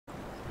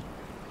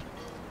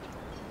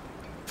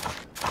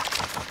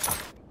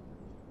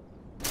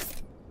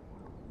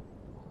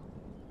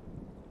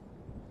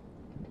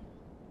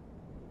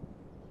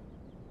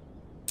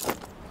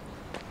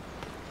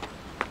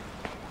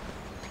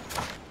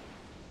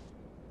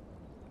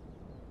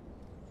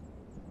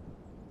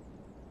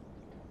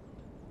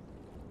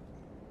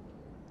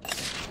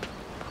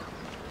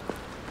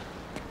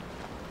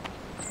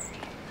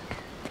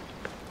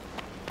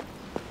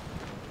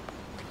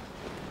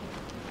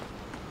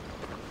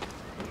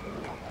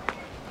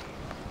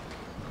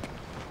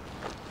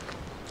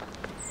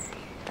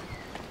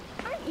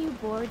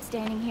bored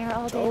standing here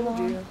all day Told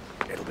long? you.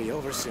 It'll be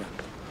over soon.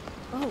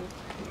 Oh,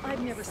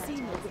 I've never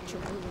seen a Witcher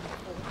ruin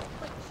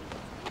before.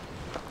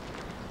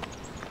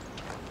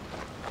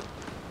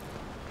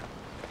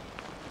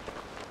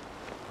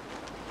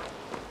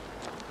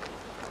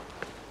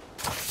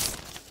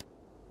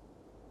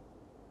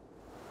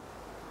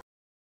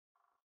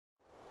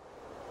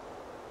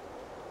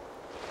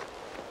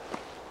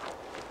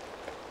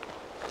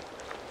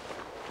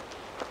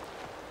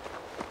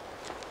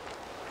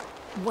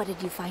 What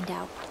did you find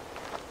out?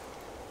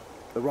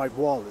 The right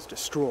wall is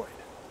destroyed.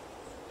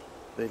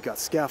 They've got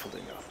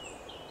scaffolding up.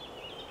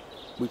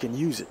 We can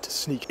use it to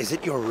sneak. Is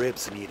it your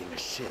ribs needing a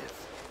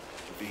shiv?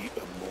 The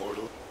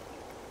immortal.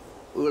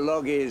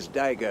 Ulagi's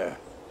dagger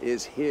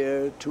is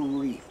here to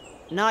reap.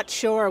 Not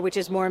sure which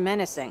is more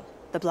menacing,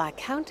 the Black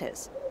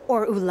Countess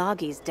or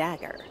Ulagi's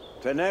dagger.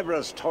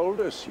 Tenebra's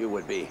told us you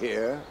would be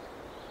here.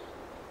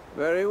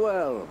 Very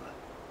well.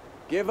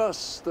 Give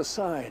us the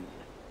sign,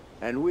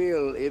 and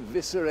we'll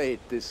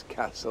eviscerate this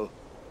castle.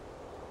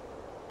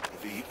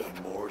 The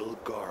immortal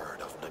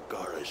guard of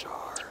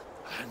Nagarajar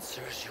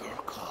answers your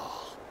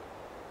call.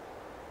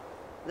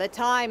 The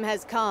time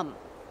has come.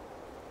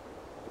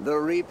 The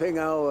reaping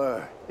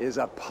hour is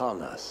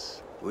upon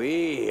us.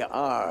 We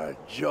are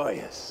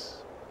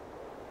joyous.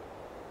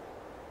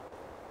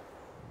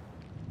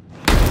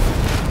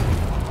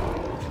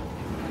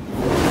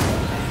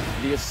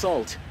 The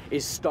assault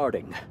is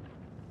starting.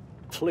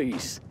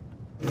 Please.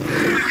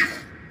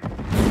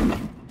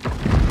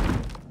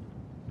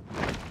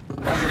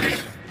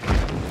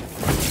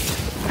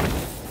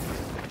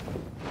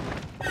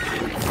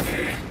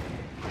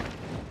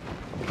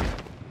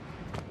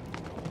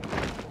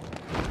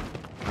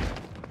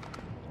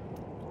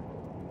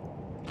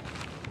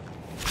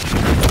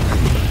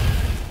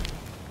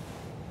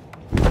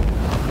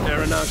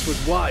 Erasmus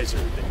was wiser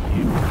than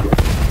you.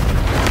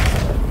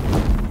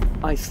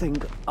 I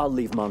think I'll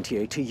leave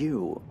Montier to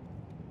you.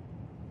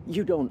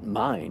 You don't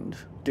mind,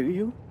 do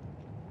you?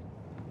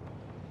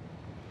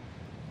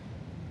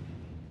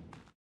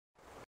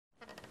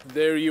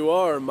 There you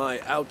are,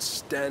 my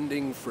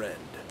outstanding friend.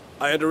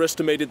 I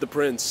underestimated the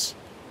prince.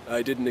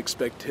 I didn't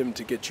expect him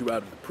to get you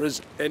out of the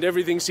prison. And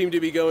everything seemed to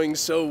be going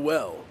so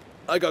well.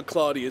 I got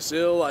Claudius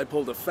ill, I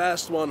pulled a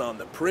fast one on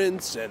the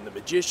prince and the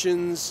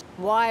magicians.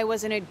 Why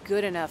wasn't it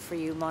good enough for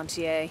you,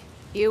 Montier?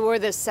 You were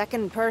the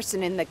second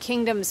person in the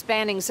kingdom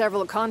spanning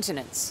several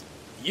continents.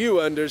 You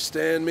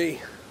understand me.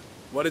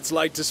 What it's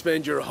like to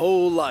spend your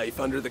whole life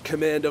under the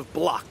command of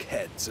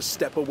blockheads, a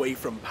step away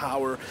from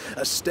power,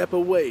 a step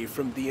away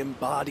from the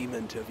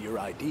embodiment of your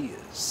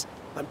ideas.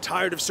 I'm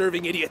tired of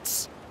serving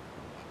idiots.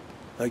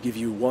 I give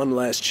you one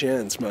last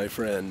chance, my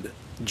friend.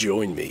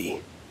 Join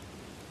me.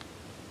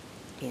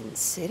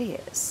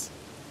 Insidious.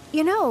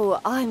 You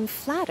know, I'm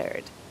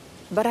flattered,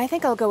 but I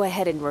think I'll go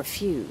ahead and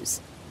refuse.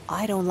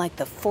 I don't like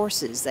the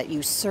forces that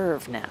you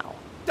serve now.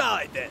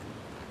 Die then!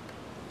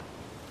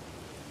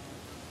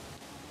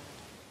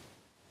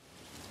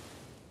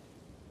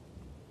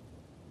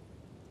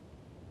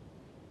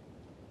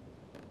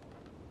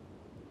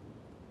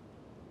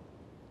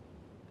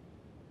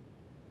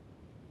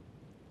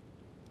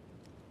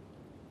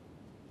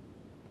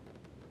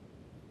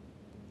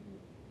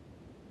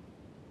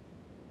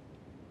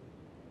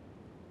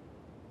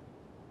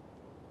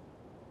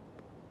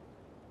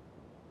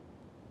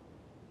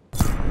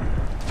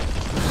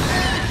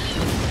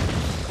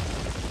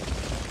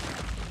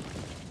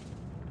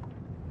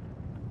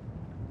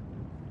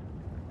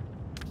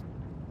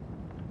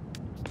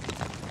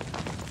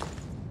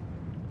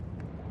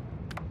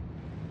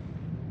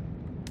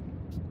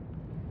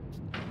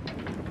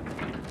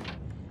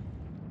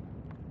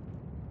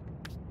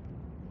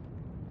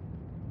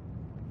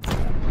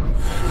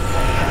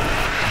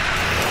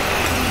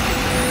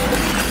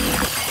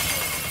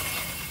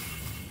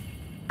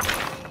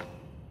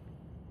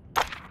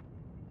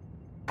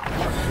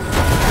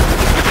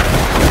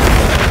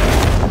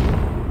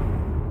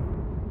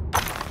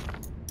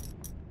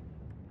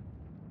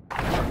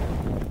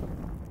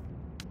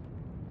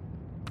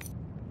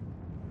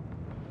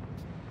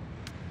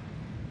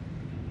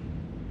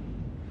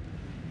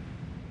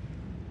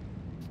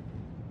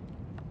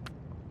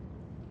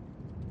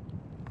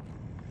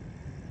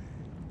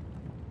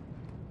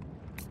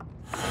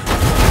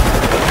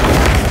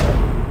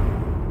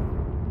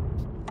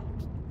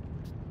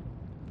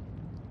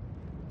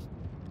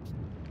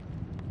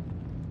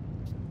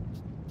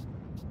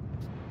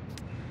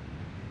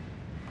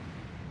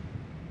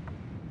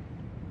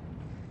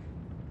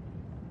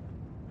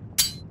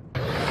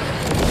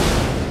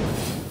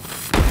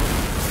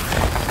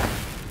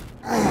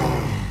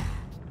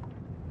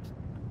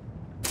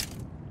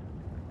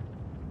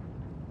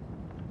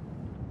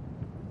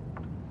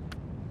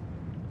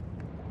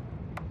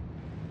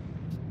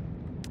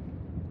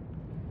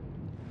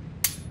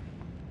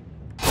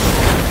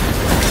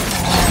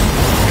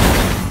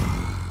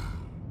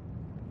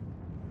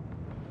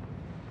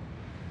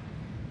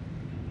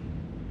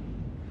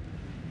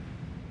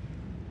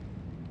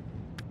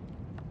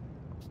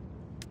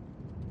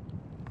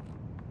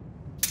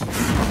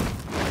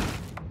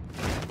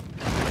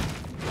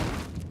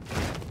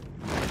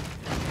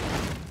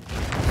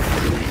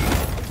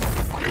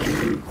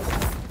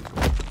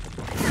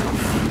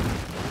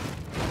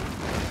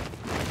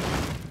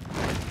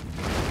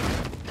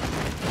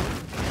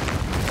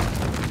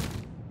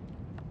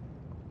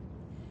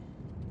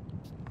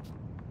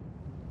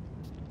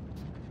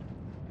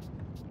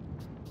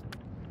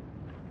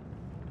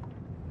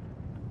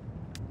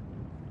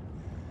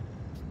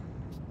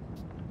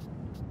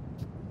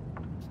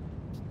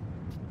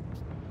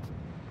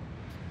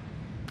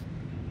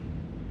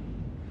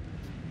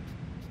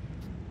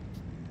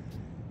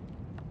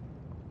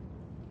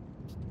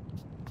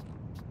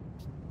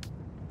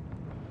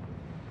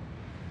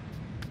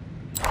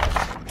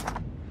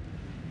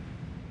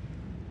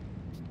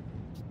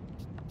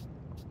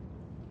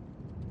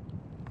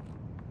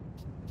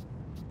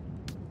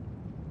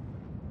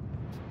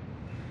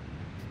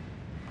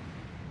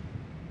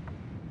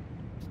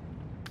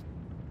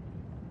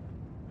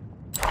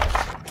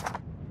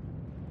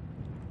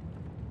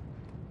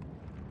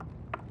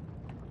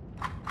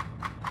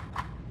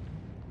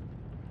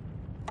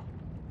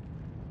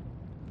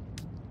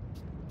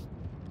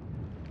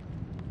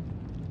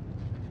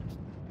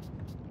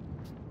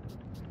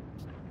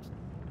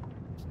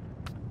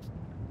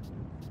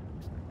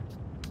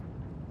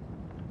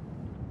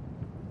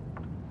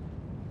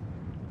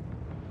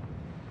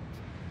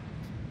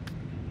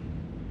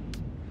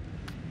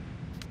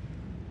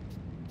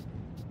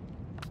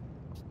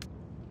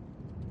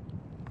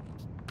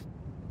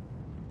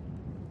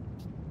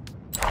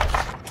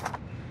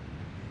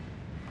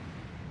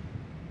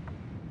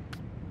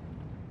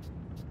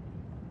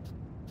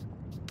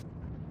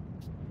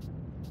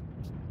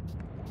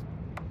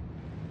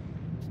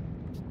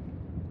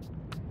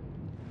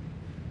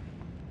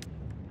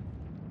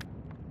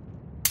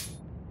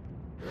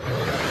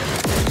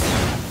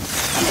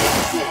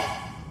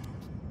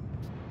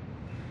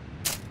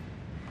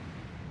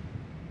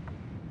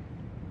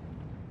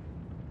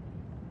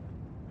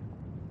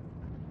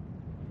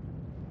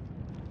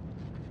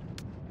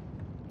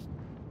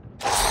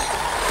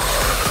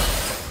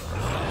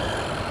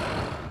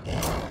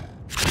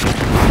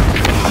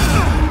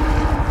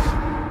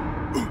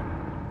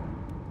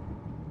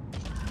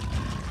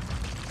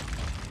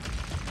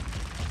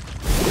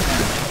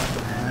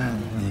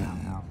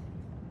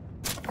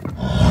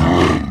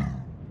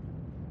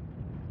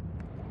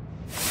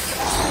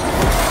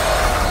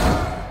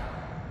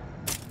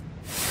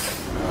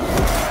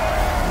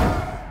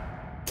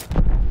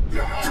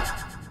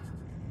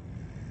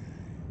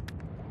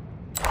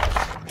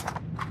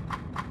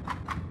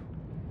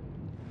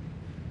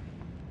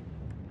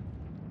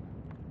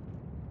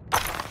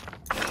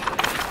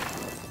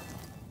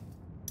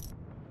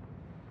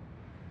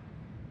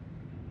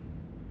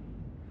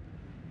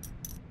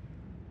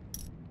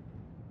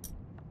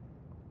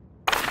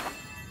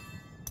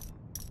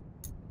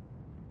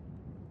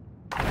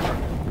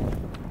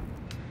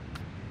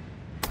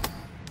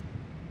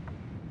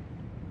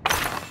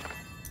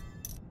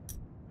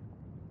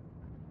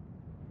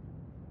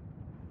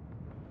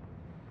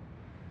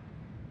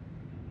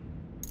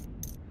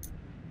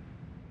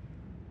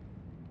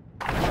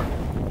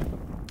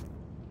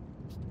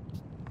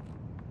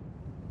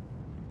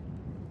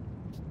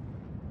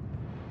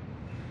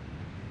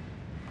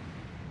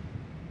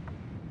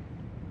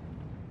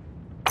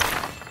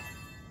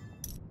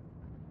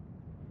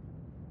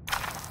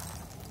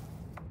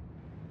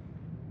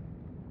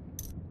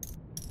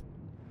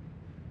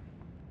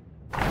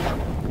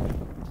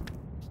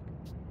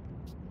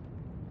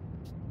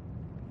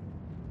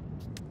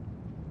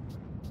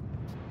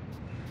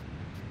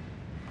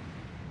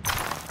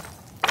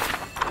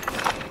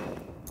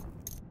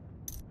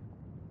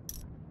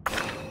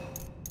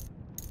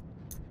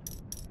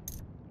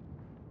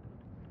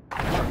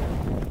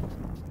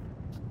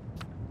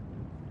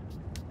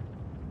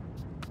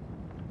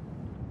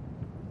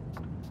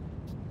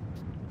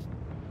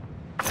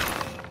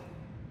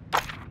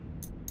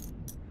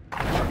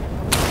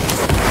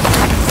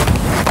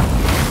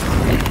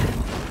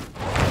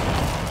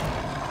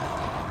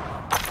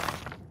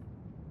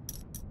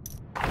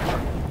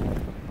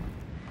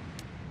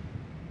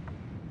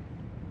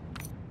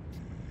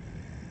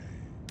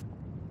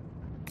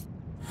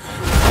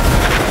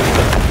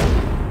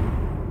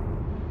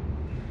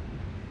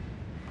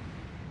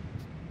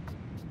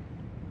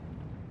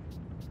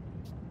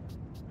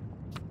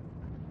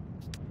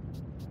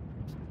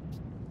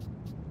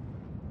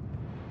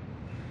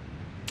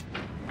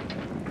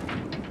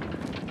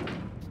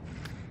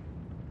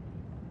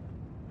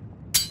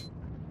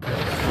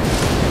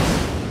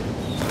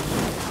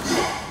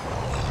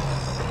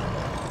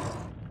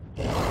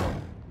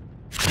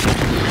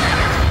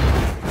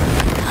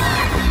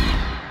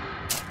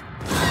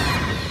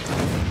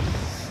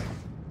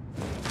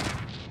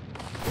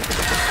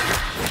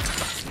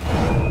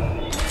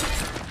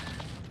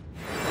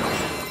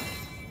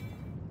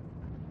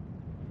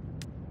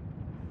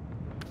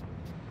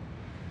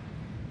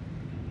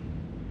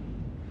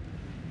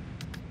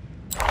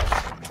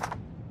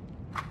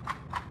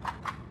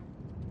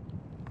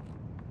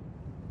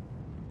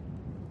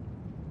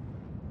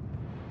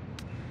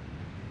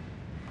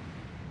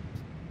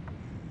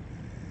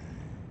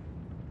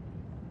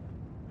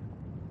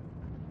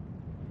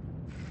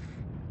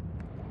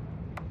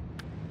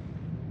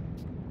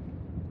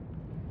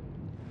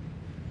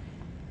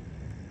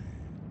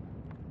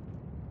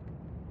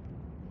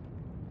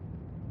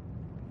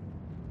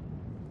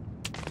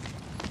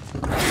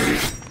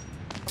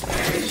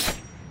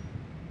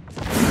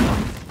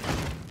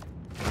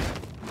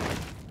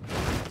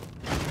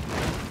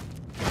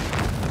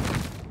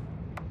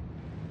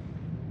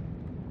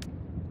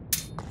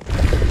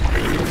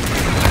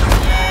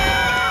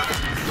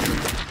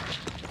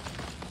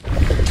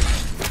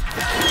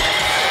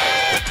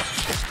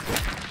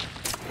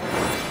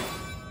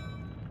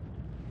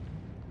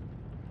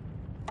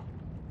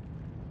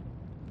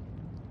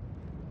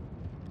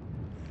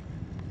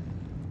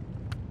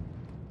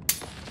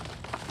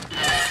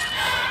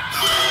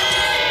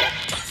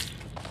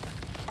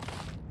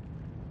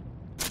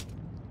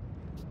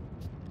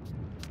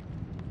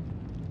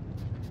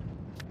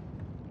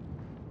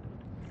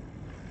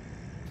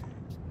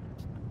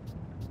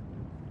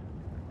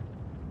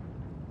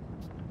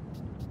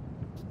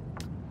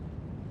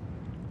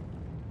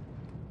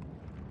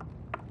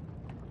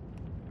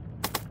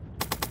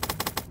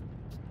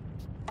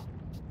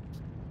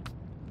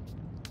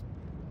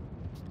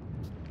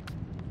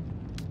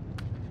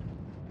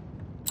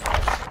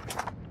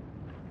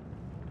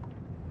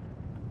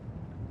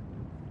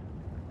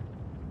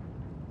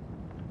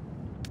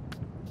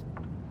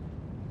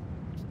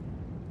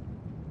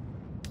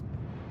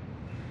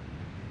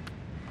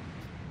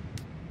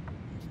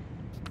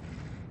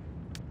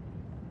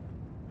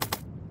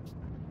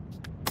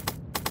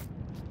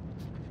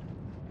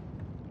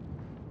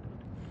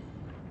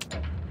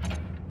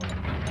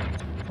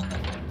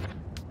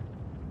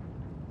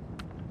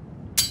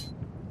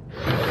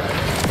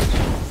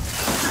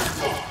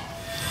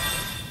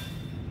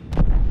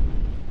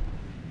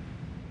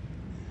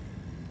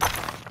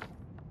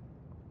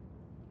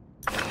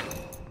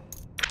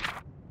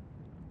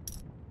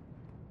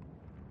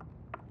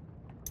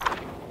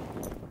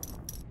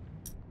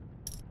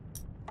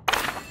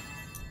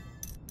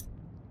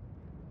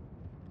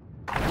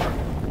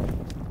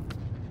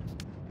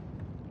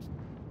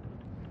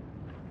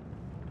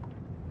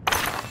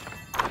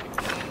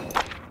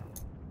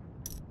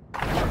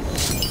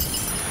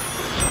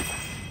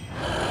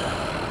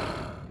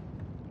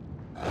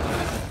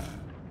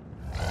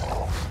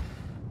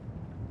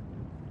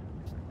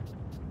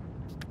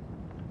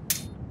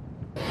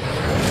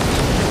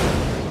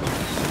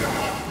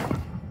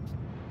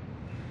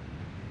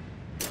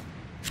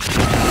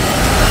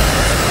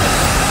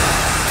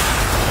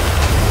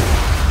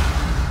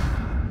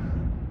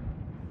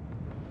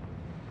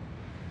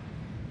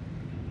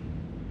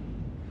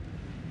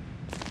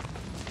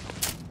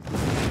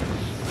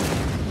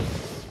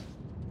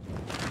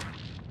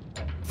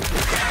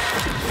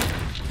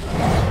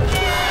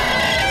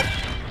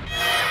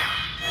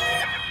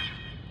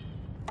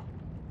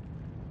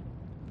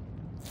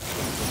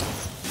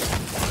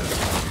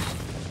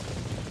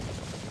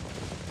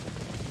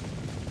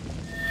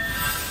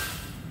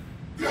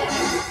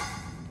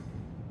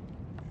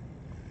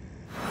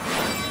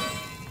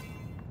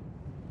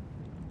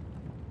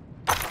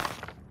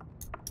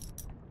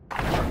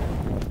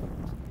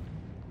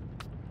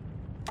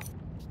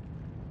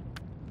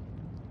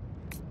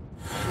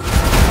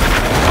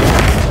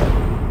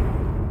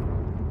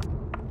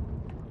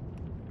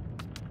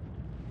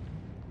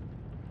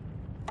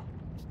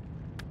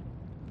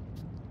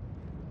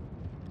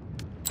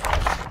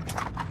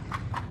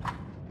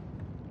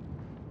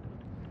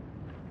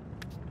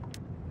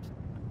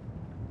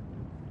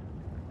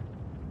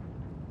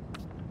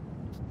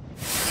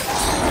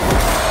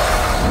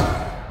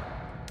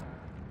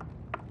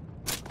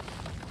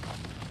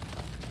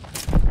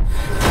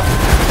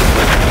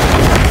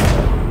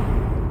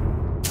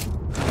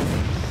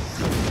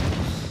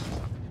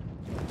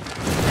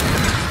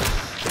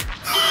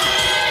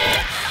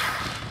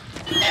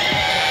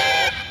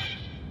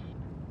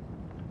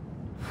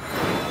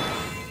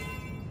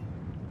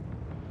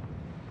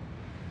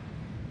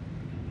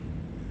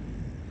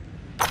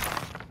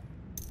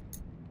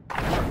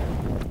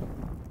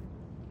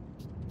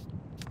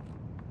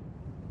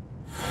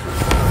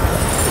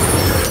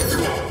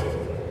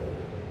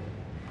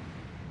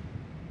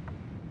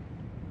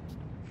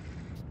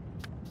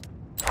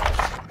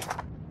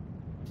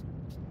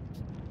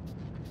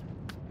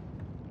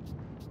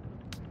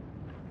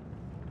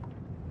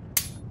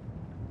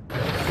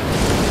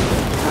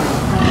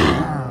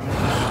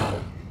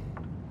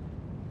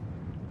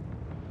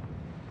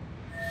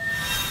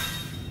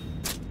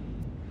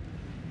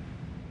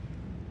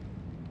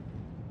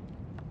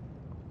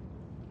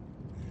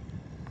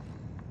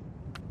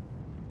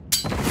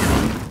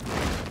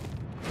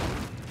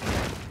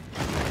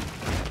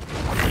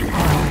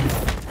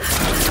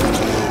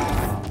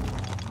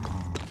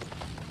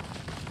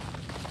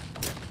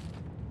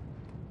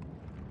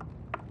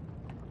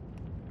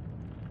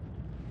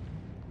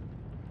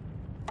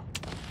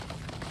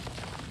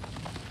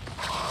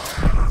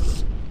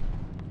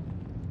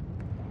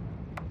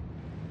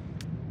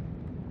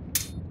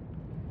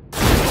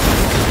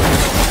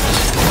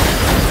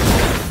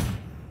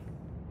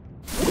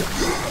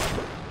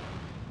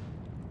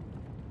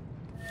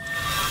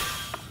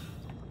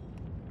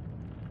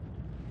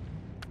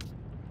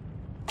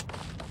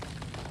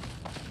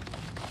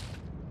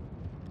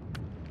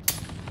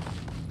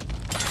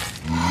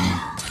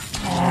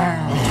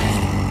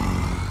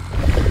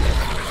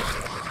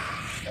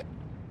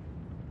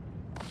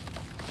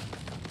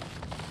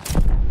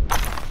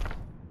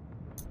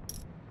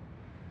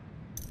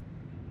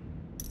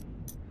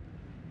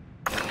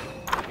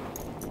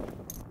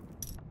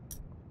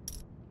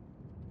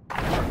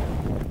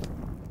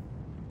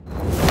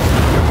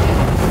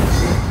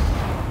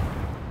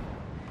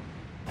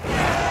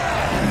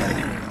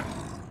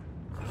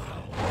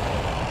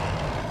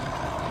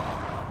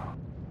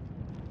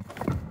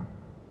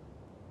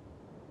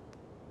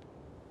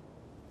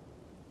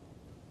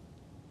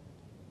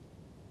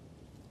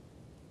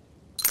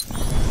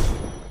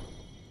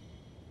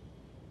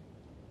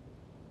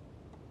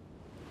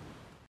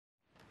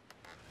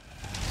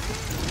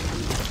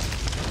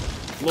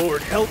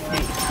 Lord help me.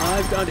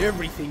 I've done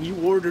everything you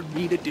ordered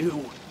me to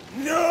do.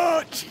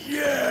 Not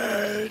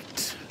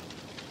yet!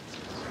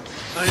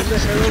 I am the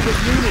Herald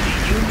of Unity.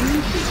 You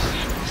need me.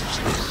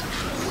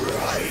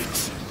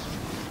 Right.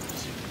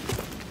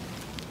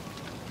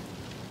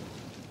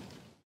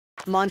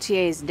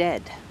 Montier's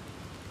dead.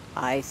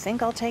 I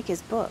think I'll take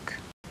his book.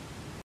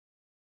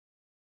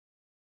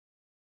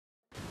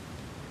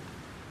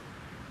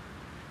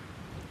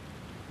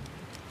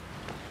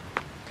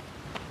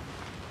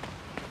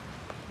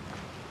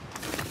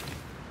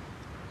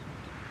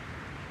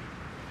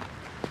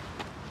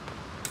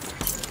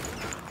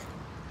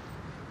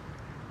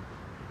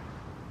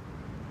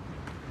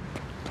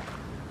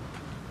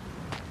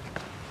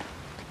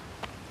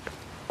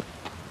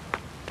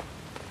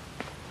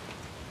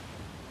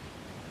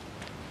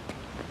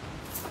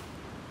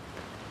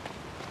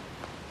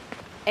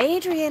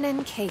 Adrian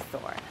and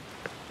Caythorn.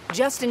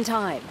 Just in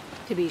time,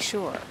 to be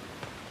sure.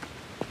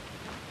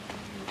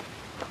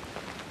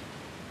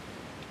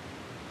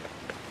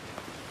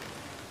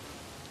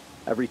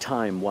 Every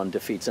time one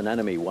defeats an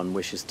enemy, one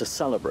wishes to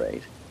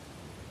celebrate.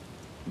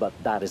 But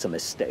that is a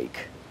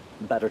mistake.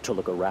 Better to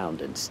look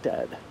around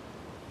instead.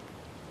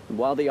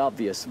 While the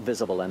obvious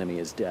visible enemy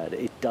is dead,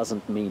 it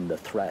doesn't mean the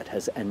threat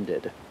has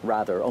ended.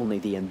 Rather, only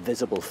the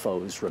invisible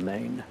foes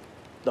remain.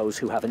 Those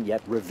who haven't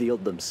yet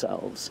revealed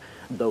themselves.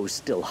 Those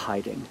still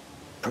hiding,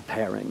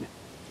 preparing.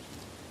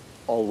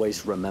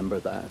 Always remember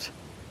that.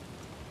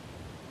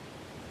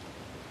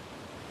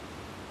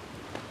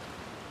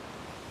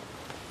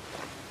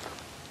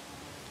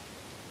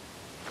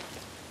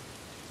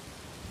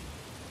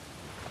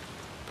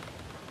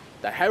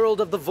 The Herald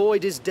of the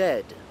Void is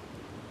dead,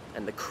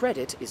 and the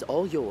credit is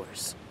all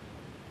yours.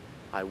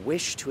 I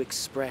wish to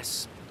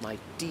express my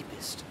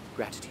deepest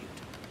gratitude.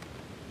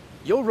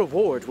 Your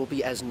reward will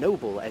be as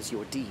noble as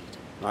your deed.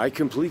 I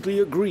completely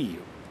agree.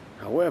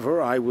 However,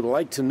 I would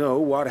like to know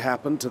what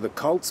happened to the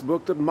cult's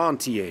book that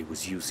Montier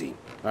was using.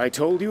 I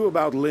told you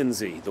about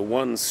Lindsay, the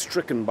one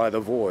stricken by the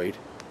Void.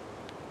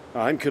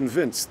 I'm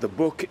convinced the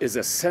book is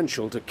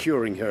essential to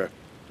curing her.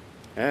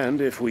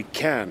 And if we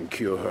can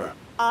cure her.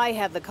 I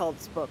have the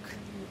cult's book.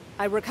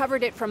 I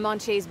recovered it from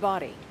Montier's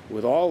body.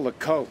 With all the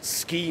cult's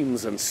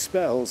schemes and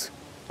spells,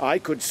 I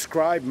could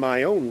scribe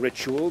my own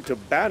ritual to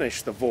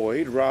banish the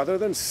Void rather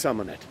than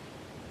summon it.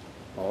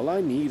 All I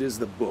need is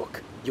the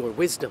book. Your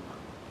wisdom.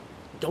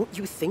 Don't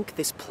you think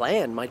this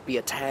plan might be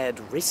a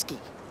tad risky?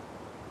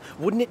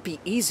 Wouldn't it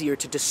be easier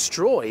to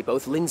destroy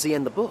both Lindsay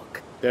and the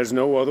book? There's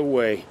no other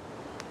way.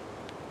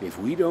 If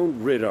we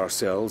don't rid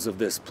ourselves of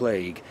this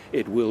plague,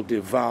 it will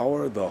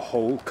devour the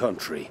whole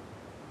country.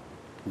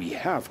 We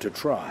have to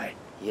try.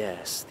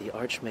 Yes, the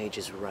Archmage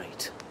is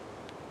right.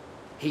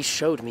 He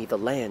showed me the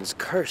lands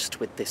cursed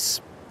with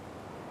this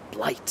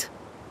blight.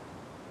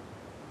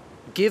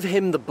 Give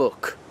him the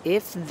book.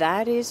 If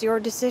that is your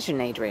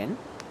decision, Adrian.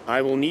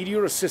 I will need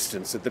your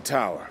assistance at the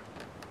tower.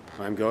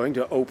 I'm going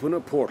to open a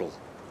portal.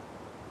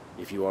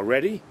 If you are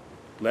ready,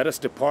 let us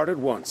depart at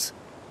once.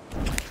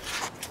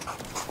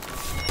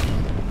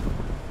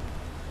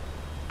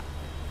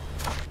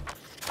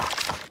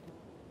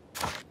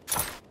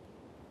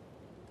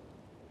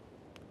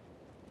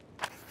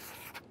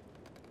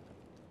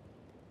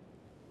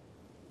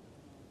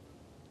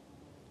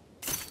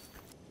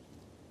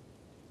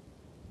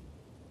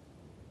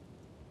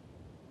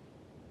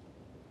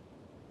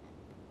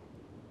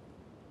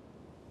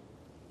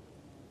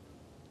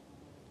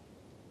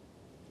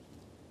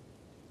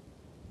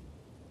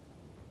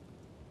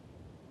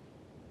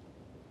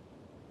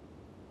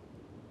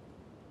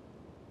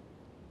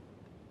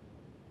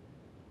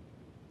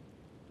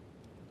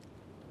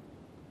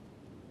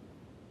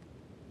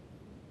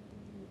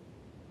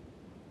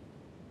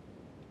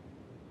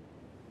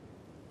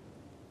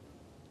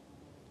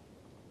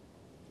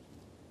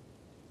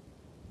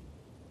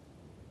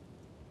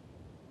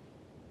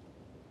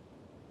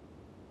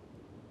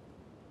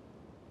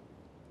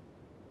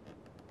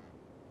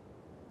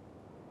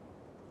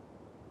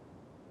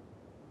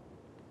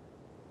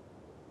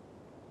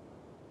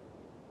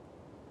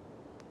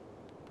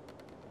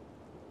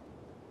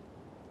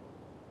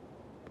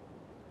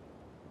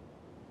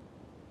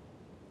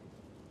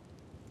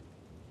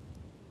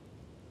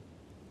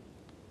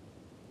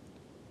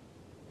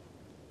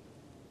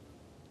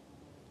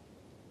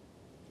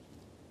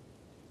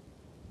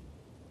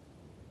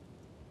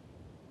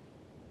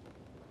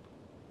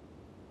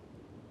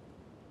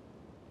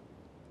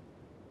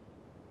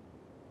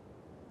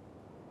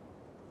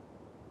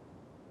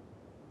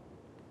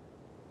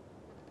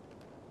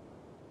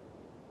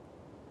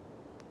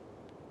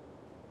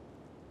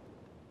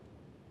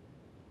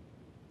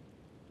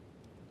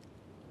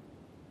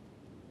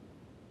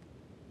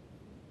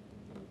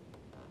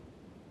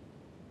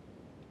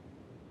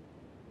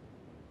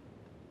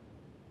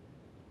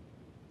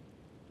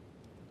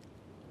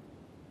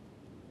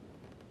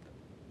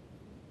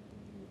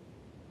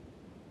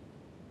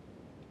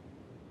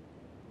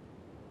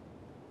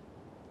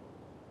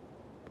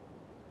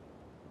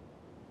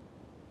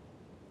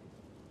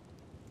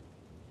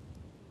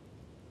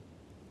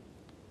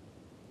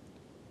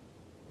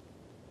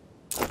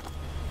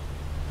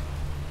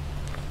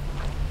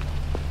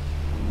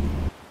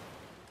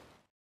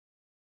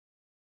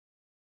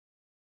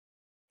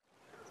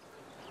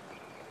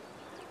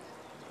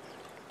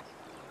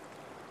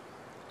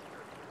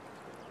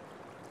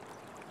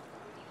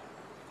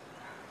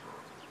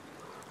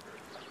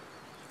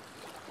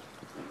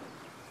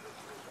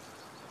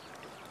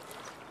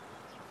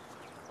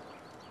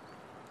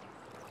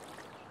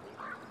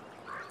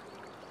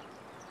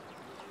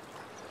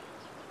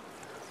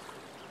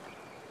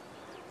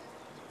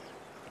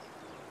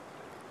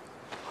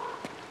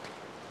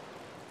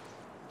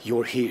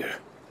 You're here.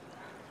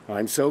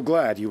 I'm so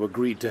glad you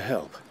agreed to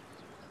help.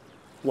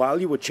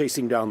 While you were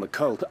chasing down the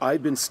cult,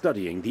 I've been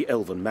studying the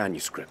Elven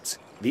manuscripts.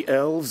 The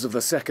elves of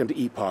the Second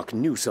Epoch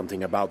knew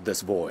something about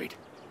this void.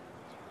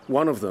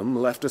 One of them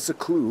left us a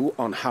clue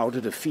on how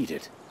to defeat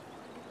it.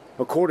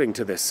 According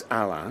to this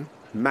Alain,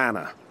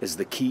 mana is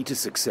the key to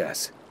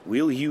success.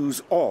 We'll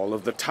use all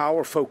of the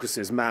Tower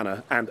Focus's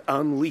mana and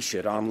unleash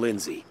it on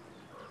Lindsay.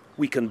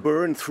 We can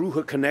burn through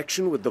her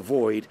connection with the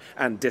void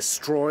and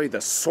destroy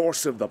the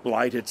source of the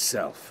blight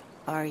itself.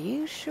 Are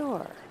you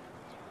sure?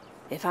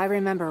 If I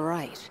remember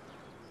right,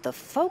 the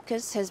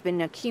Focus has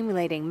been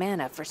accumulating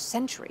mana for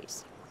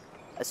centuries.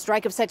 A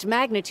strike of such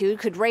magnitude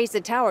could raise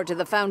the tower to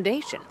the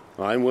foundation.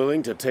 I'm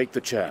willing to take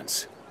the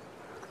chance.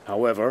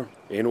 However,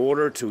 in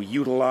order to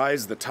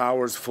utilize the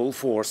tower's full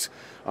force,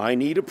 I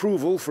need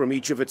approval from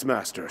each of its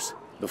masters.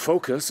 The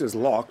Focus is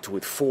locked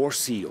with 4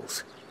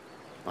 seals.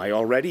 I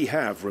already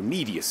have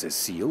Remedius's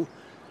seal.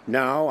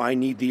 Now I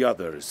need the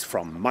others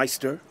from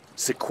Meister,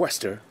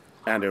 Sequester,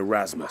 and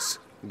Erasmus.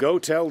 Go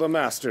tell the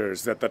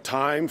masters that the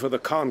time for the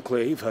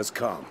conclave has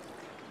come.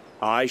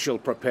 I shall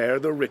prepare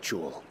the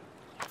ritual.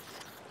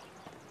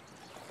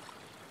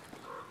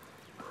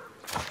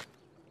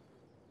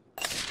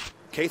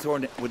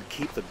 Caythorn would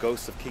keep the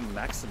ghost of King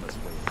Maximus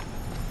waiting.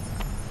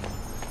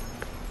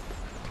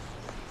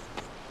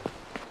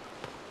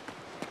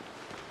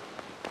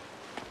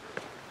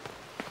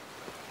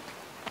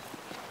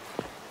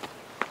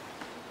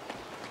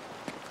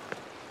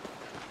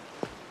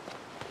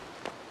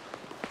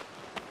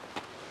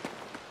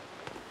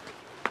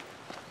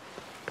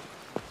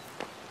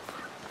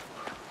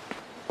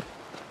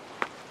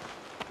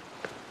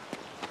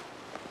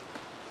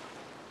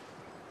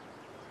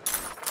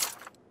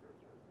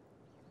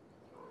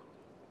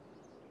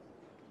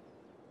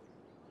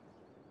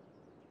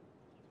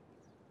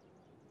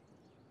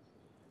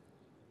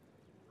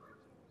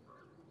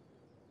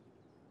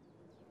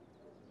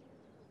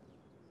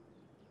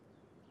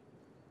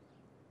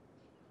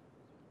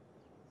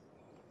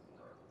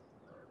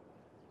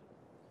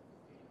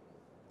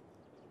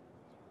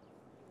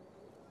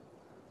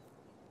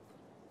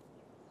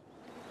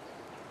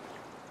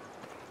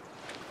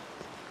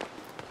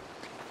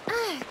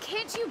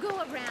 Can't you go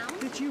around?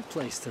 Did you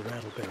place the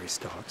rattleberry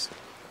stalks?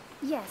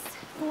 Yes,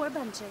 4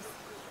 bunches.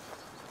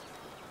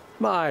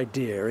 My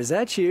dear, is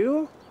that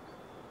you?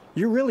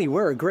 You really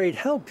were a great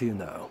help, you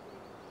know.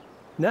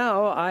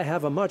 Now I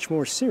have a much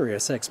more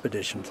serious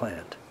expedition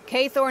planned.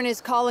 Caythorn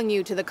is calling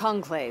you to the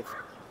conclave.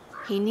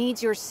 He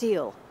needs your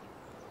seal,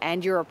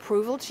 and your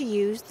approval to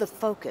use the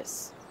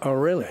Focus. Oh,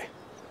 really?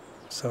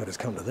 So it has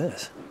come to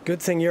this.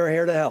 Good thing you're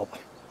here to help.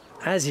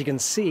 As you can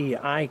see,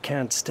 I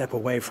can't step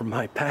away from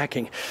my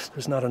packing.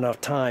 There's not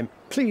enough time.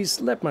 Please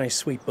let my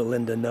sweet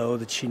Belinda know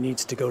that she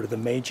needs to go to the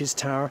Mage's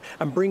Tower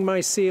and bring my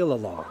seal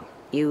along.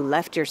 You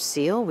left your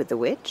seal with the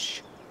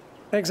witch?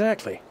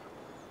 Exactly.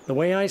 The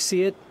way I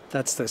see it,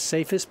 that's the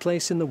safest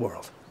place in the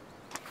world.